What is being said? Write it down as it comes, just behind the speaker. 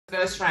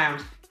first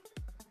round.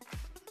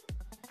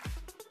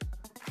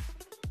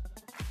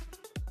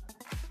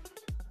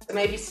 So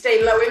maybe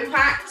stay low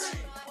impact,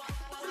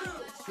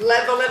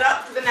 level it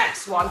up for the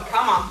next one.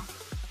 Come on.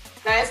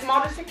 There's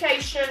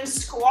modification,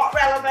 squat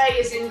releve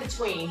is in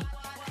between.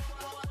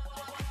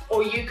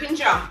 Or you can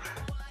jump.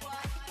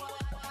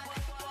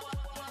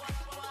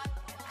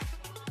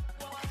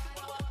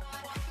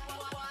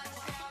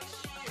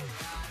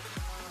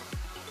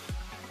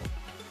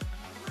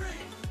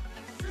 Three,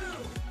 2,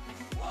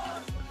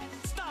 1,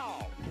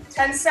 stop.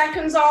 10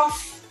 seconds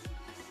off.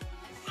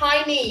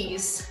 High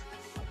knees.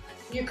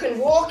 You can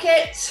walk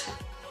it,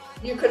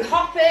 you can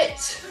hop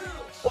it,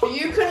 or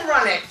you can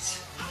run it.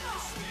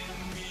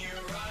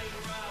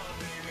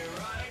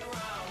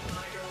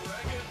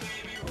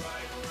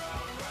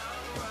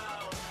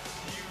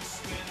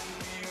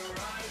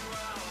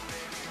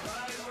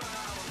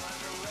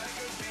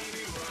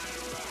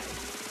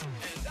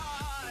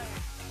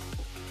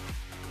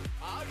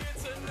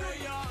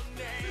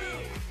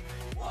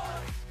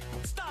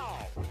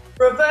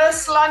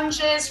 Reverse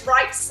lunges,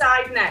 right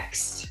side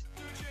next.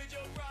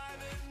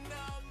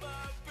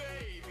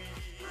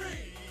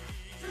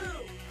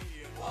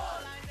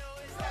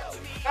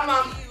 Come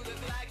on.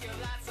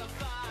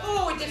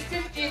 Oh, we did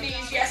 50 of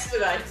these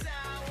yesterday.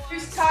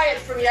 Who's tired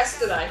from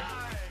yesterday?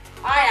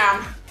 I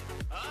am.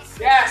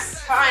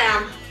 Yes, I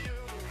am.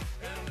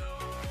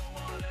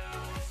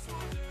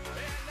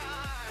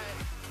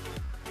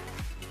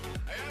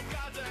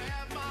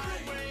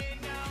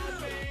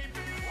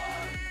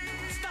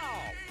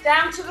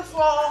 Down to the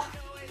floor,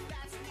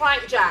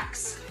 plank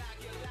jacks.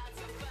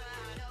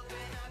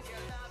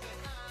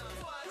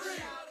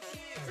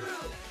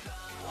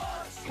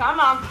 Come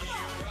on.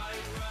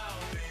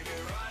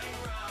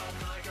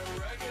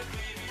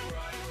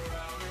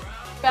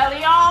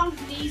 Belly on,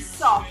 knees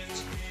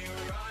soft.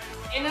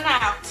 In and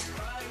out.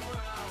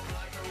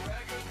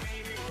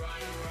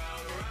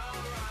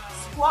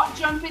 Squat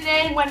jumping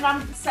in when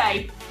I'm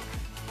safe.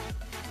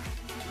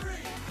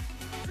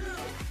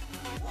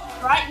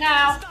 Right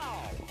now.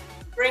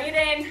 Bring it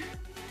in.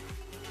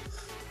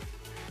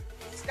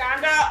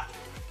 Stand up.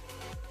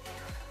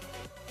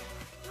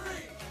 3,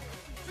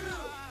 2,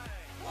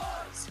 1.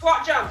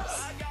 Squat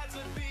jumps.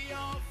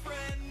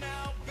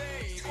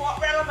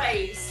 Squat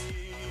releves.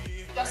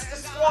 Just a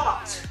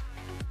squat.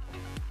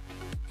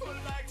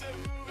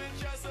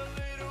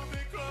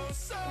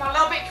 Now a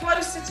little bit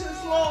closer to the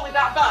floor with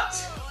that butt.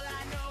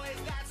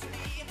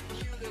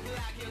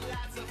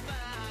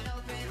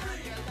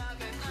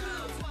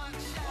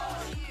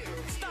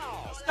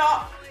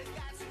 Stop.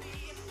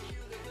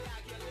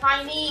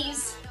 High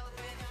knees.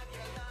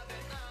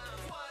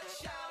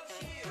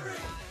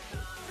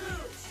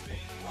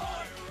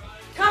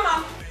 Come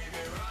on.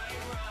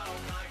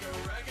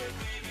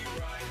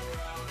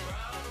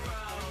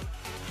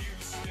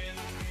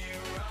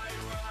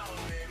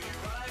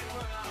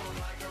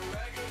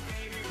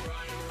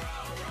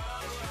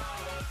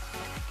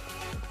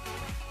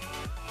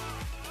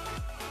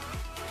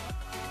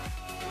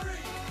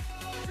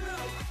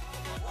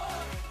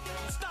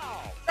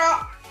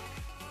 Stop.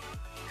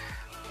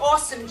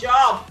 Awesome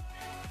job.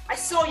 I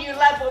saw you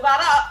level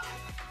that up.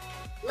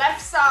 Left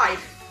side.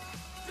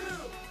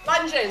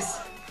 Lunges.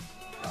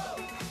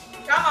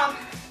 Come on.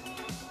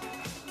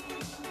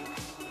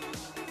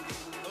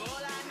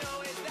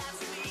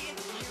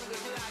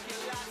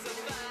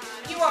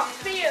 You are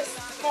fierce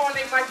this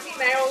morning, my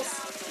females.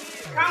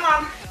 Come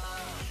on.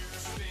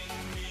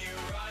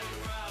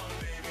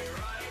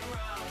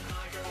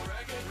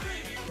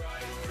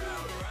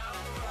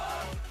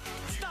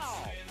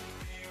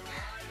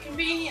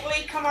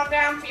 Conveniently, come on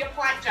down for your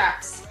plank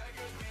jacks.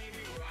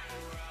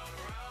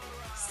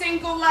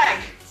 Single leg,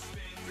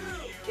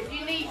 if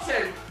you need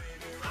to.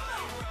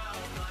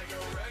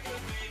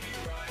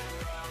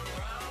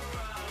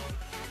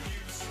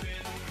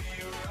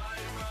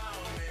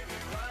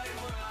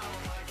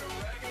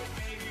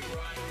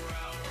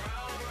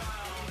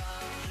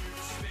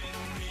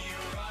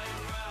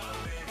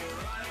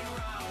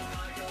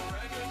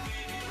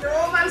 You're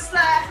almost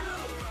there.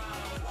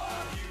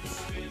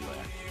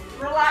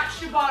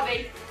 Relax your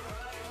body.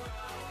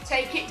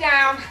 Take it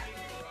down.